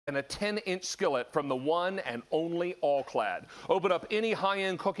and a 10-inch skillet from the one and only Clad. Open up any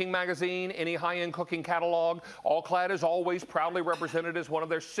high-end cooking magazine, any high-end cooking catalog. Clad is always proudly represented as one of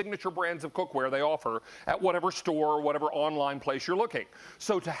their signature brands of cookware they offer at whatever store or whatever online place you're looking.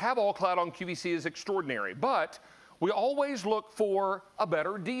 So to have Clad on QVC is extraordinary, but we always look for a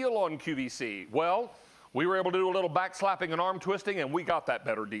better deal on QVC. Well, we were able to do a little backslapping and arm twisting, and we got that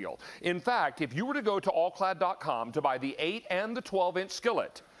better deal. In fact, if you were to go to allclad.com to buy the 8 and the 12-inch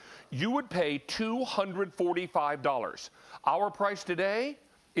skillet, you would pay $245. Our price today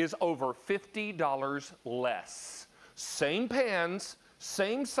is over $50 less. Same pans,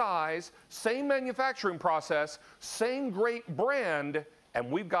 same size, same manufacturing process, same great brand,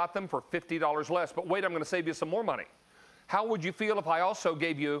 and we've got them for $50 less. But wait, I'm going to save you some more money. How would you feel if I also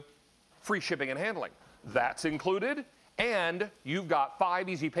gave you free shipping and handling? That's included, and you've got 5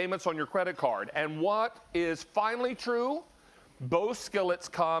 easy payments on your credit card. And what is finally true? Both skillets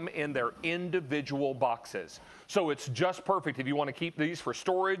come in their individual boxes. So it's just perfect if you want to keep these for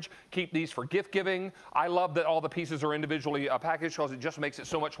storage, keep these for gift giving. I love that all the pieces are individually packaged because it just makes it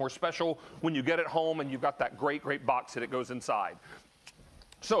so much more special when you get it home and you've got that great, great box that it goes inside.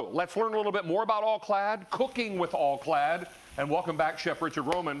 So let's learn a little bit more about Clad, cooking with Clad, and welcome back, Chef Richard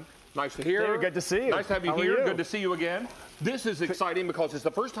Roman. Nice to hear. David, good to see you. Nice to have you here. Good to see you again. This is exciting because it's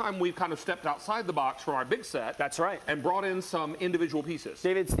the first time we've kind of stepped outside the box from our big set. That's right. And brought in some individual pieces.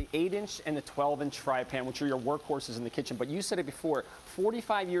 David, it's the 8-inch and the 12-inch fry pan, which are your workhorses in the kitchen. But you said it before,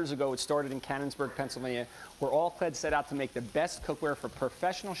 45 years ago, it started in Canonsburg, Pennsylvania, where Clad set out to make the best cookware for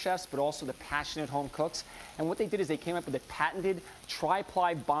professional chefs, but also the passionate home cooks. And what they did is they came up with a patented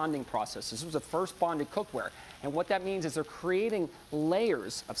tri-ply bonding process. This was the first bonded cookware. And what that means is they're creating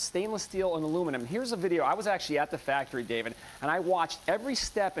layers of stainless steel and aluminum. Here's a video. I was actually at the factory, David, and I watched every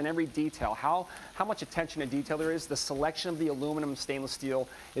step and every detail, how much attention to detail there is. The selection of the aluminum and stainless steel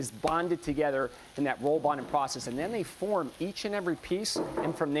is bonded together in that roll bonding process, and then they form each and every piece.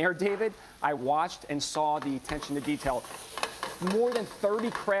 And from there, David, I watched and saw the attention to detail. More than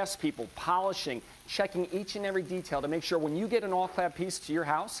 30 craftspeople polishing, checking each and every detail to make sure when you get an Clad piece to your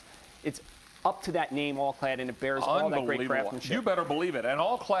house, it's up to that name Clad, and it bears all that great craftsmanship. You better believe it. And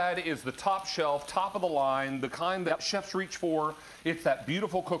Clad is the top shelf, top of the line, the kind that chefs reach for. It's that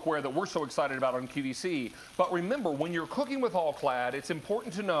beautiful cookware that we're so excited about on QVC. But remember, when you're cooking with Clad, it's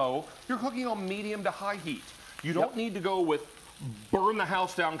important to know you're cooking on medium to high heat. You don't need to go with burn the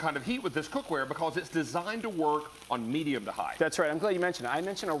house down kind of heat with this cookware because it's designed to work on medium to high. That's right. I'm glad you mentioned it. I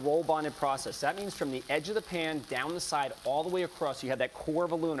mentioned a roll bonded process. That means from the edge of the pan down the side all the way across, you have that core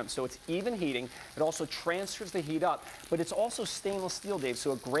of aluminum. So it's even heating. It also transfers the heat up, but it's also stainless steel, Dave.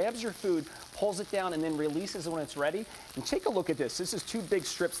 So it grabs your food, pulls it down, and then releases it when it's ready. And take a look at this. This is 2 big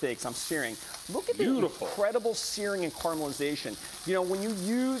strip steaks I'm searing. Look at the incredible searing and caramelization. You know, when you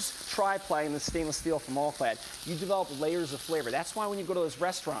use tri-ply in the stainless steel from Clad, you develop layers of flavor. That's why when you go to those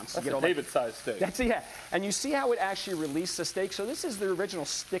restaurants, that's you get all David-sized steak. That's and you see how it actually released the steak. So this is the original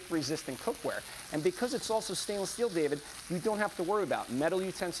stick-resistant cookware, and because it's also stainless steel, David, you don't have to worry about metal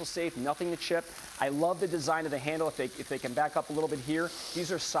utensil safe, nothing to chip. I love the design of the handle. If they can back up a little bit here,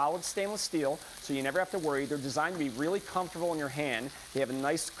 these are solid stainless steel, so you never have to worry. They're designed to be really comfortable in your hand. They have a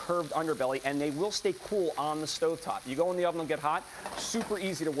nice curved underbelly, and they will stay cool on the stovetop. You go in the oven, they'll get hot. Super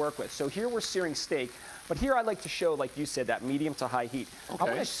easy to work with. So here we're searing steak. But here I'd like to show, like you said, that medium to high heat. I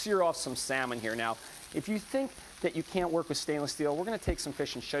want to sear off some salmon here. Now, if you think that you can't work with stainless steel, we're going to take some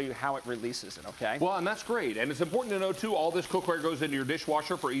fish and show you how it releases it, okay? Well, and that's great. And it's important to know, too, all this cookware goes into your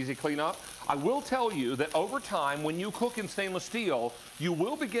dishwasher for easy cleanup. I will tell you that over time, when you cook in stainless steel, you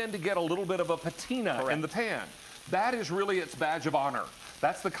will begin to get a little bit of a patina in the pan. That is really its badge of honor.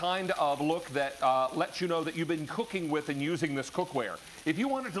 That's the kind of look that lets you know that you've been cooking with and using this cookware. If you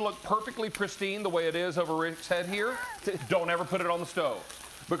want it to look perfectly pristine the way it is over Rick's head here, don't ever put it on the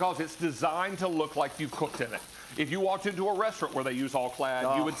stove because it's designed to look like you cooked in it. If you walked into a restaurant where they use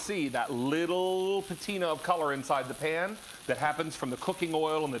Clad, you would see that little patina of color inside the pan that happens from the cooking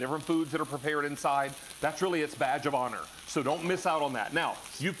oil and the different foods that are prepared inside. That's really its badge of honor. So don't miss out on that. Now,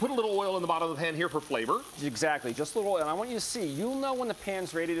 you put a little oil in the bottom of the pan here for flavor. Exactly, just a little oil. And I want you to see, you'll know when the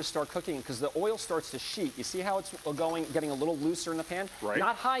pan's ready to start cooking because the oil starts to sheet. You see how it's getting a little looser in the pan? Right.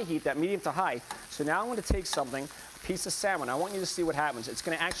 Not high heat, that medium to high. So now I'm going to take something, a piece of salmon. I want you to see what happens. It's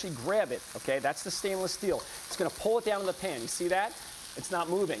going to actually grab it, okay? That's the stainless steel. It's going to pull it down in the pan. You see that? It's not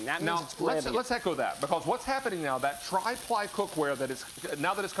moving. That means it's grabbing. Let's echo that, because what's happening now, that tri-ply cookware that is,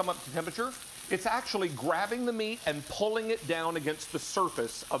 now that it's come up to temperature, it's actually grabbing the meat and pulling it down against the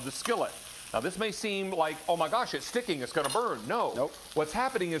surface of the skillet. Now, this may seem like, oh my gosh, it's sticking, it's going to burn. No. Nope. What's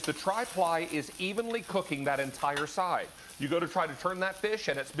happening is the tri-ply is evenly cooking that entire side. You go to try to turn that fish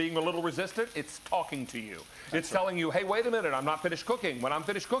and it's being a little resistant, it's talking to you. It's telling you, hey, wait a minute, I'm not finished cooking. When I'm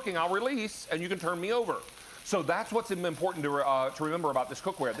finished cooking, I'll release and you can turn me over. So that's what's important to remember about this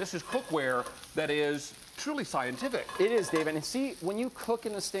cookware. This is cookware that is truly scientific. It is, David. And see, when you cook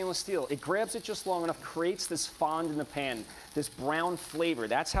in the stainless steel, it grabs it just long enough, creates this fond in the pan, this brown flavor.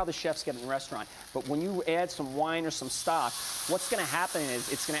 That's how the chefs get it in the restaurant. But when you add some wine or some stock, what's going to happen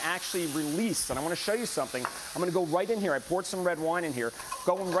is it's going to actually release. And I want to show you something. I'm going to go right in here. I poured some red wine in here.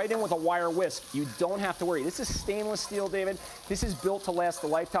 Going right in with a wire whisk. You don't have to worry. This is stainless steel, David. This is built to last a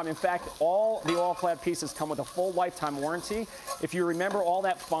lifetime. In fact, all the All-Clad pieces come with a full lifetime warranty. If you remember all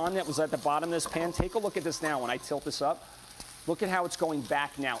that fond that was at the bottom of this pan, take a look at this now when I tilt this up. Look at how it's going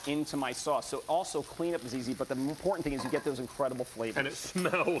back now into my sauce. So also cleanup is easy, but the important thing is you get those incredible flavors. And it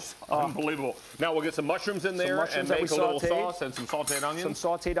smells unbelievable. Now we'll get some mushrooms in there and make a little sauce and some sauteed onions.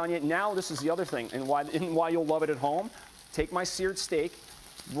 Some sauteed onion. Now this is the other thing, and why you'll love it at home. Take my seared steak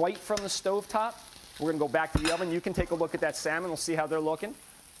right from the stovetop. We're going to go back to the oven. You can take a look at that salmon. We'll see how they're looking.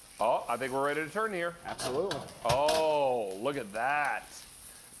 Oh, I think we're ready to turn here. Absolutely. Oh, look at that.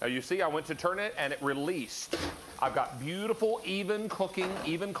 Now you see I went to turn it and it released. I've got beautiful, even cooking,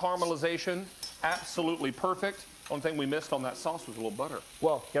 even caramelization. Absolutely perfect. One thing we missed on that sauce was a little butter.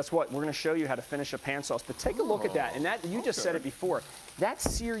 Well, guess what? We're going to show you how to finish a pan sauce. But take a look at that. And that you just said it before. That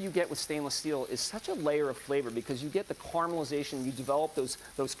sear you get with stainless steel is such a layer of flavor because you get the caramelization. You develop those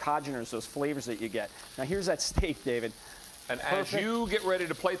congeners, those flavors that you get. Now here's that steak, David. And as you get ready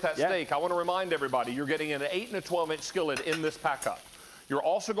to plate that steak, I want to remind everybody you're getting an 8 and a 12-inch skillet in this pack-up. You're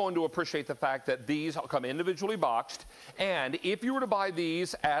also going to appreciate the fact that these come individually boxed. And if you were to buy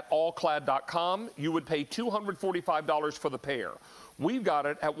these at allclad.com, you would pay $245 for the pair. We've got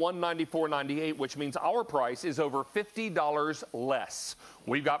it at $194.98, which means our price is over $50 less.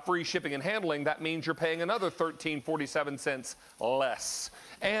 We've got free shipping and handling. That means you're paying another $13.47 less.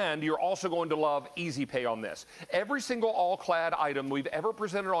 And you're also going to love Easy Pay on this. Every single All-Clad item we've ever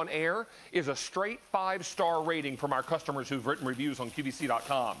presented on air is a straight 5-star rating from our customers who've written reviews on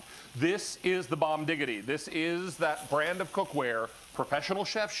QVC.com. This is the bomb diggity. This is that brand of cookware, professional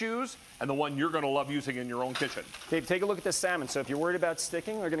chef shoes, and the one you're going to love using in your own kitchen. Dave, take a look at this salmon. So if you're worried about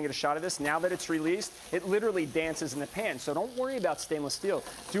sticking, we're going to get a shot of this. Now that it's released, it literally dances in the pan. So don't worry about stainless steel.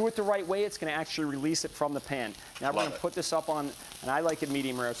 Do it the right way. It's going to actually release it from the pan. Now we're going to put this up on, and I like it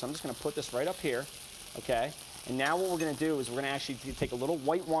medium rare, so I'm just going to put this right up here, okay? And now what we're going to do is we're going to actually take a little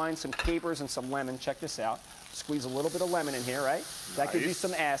white wine, some capers, and some lemon. Check this out. Squeeze a little bit of lemon in here, right? That gives you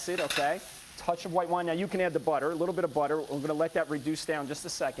some acid, okay? Touch of white wine. Now you can add the butter, a little bit of butter. We're going to let that reduce down just a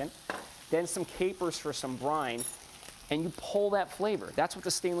second. Then some capers for some brine, and you pull that flavor. That's what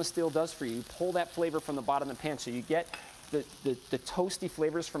the stainless steel does for you. You pull that flavor from the bottom of the pan, so you get the toasty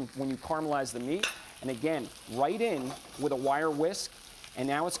flavors from when you caramelize the meat. And again, right in with a wire whisk, and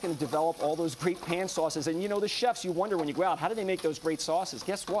now it's going to develop all those great pan sauces. And you know, the chefs, you wonder when you go out, how do they make those great sauces?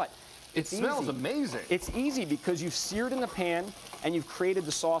 Guess what? It smells amazing. It's easy because you've seared in the pan and you've created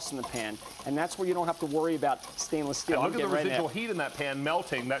the sauce in the pan. And that's where you don't have to worry about stainless steel. And look at the residual heat in that pan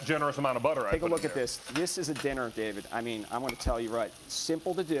melting that generous amount of butter. Take a look at this. This is a dinner, David. I mean, I'm going to tell you right.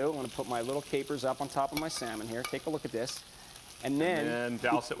 Simple to do. I'm going to put my little capers up on top of my salmon here. Take a look at this. And then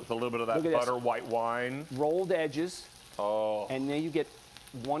douse it with a little bit of that butter, white wine. Rolled edges. Oh. And then you get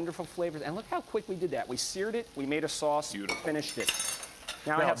wonderful flavors. And look how quick we did that. We seared it. We made a sauce. Beautiful. Finished it.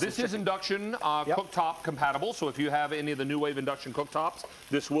 Now this is induction cooktop compatible, so if you have any of the new wave induction cooktops,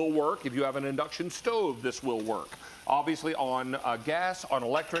 this will work. If you have an induction stove, this will work. Obviously on gas, on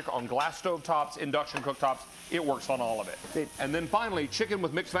electric, on glass stove tops, induction cooktops, it works on all of it. And then finally, chicken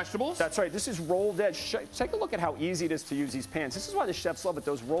with mixed vegetables. That's right. This is rolled edge. Take a look at how easy it is to use these pans. This is why the chefs love it.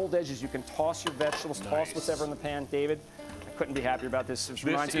 Those rolled edges, you can toss your vegetables, toss whatever in the pan. David, couldn't be happier about this. It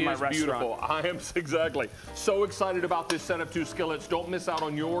reminds me of my restaurant. Beautiful. I am exactly so excited about this set of 2 skillets. Don't miss out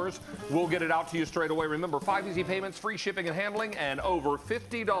on yours. We'll get it out to you straight away. Remember, 5 easy payments, free shipping and handling, and over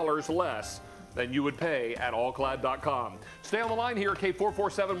 $50 less than you would pay at allclad.com. Stay on the line here,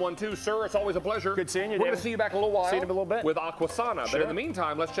 K44712. Sir, it's always a pleasure. Good seeing you, We're going to see you back in a little while. See you in a little bit. With Aquasana. Sure. But in the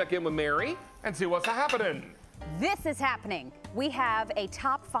meantime, let's check in with Mary and see what's happening. This is happening. We have a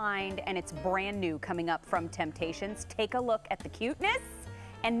top find, and it's brand new coming up from Temptations. Take a look at the cuteness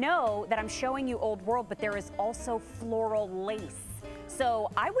and know that I'm showing you old world, but there is also floral lace.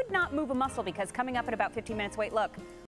 So I would not move a muscle because coming up in about 15 minutes, wait, look,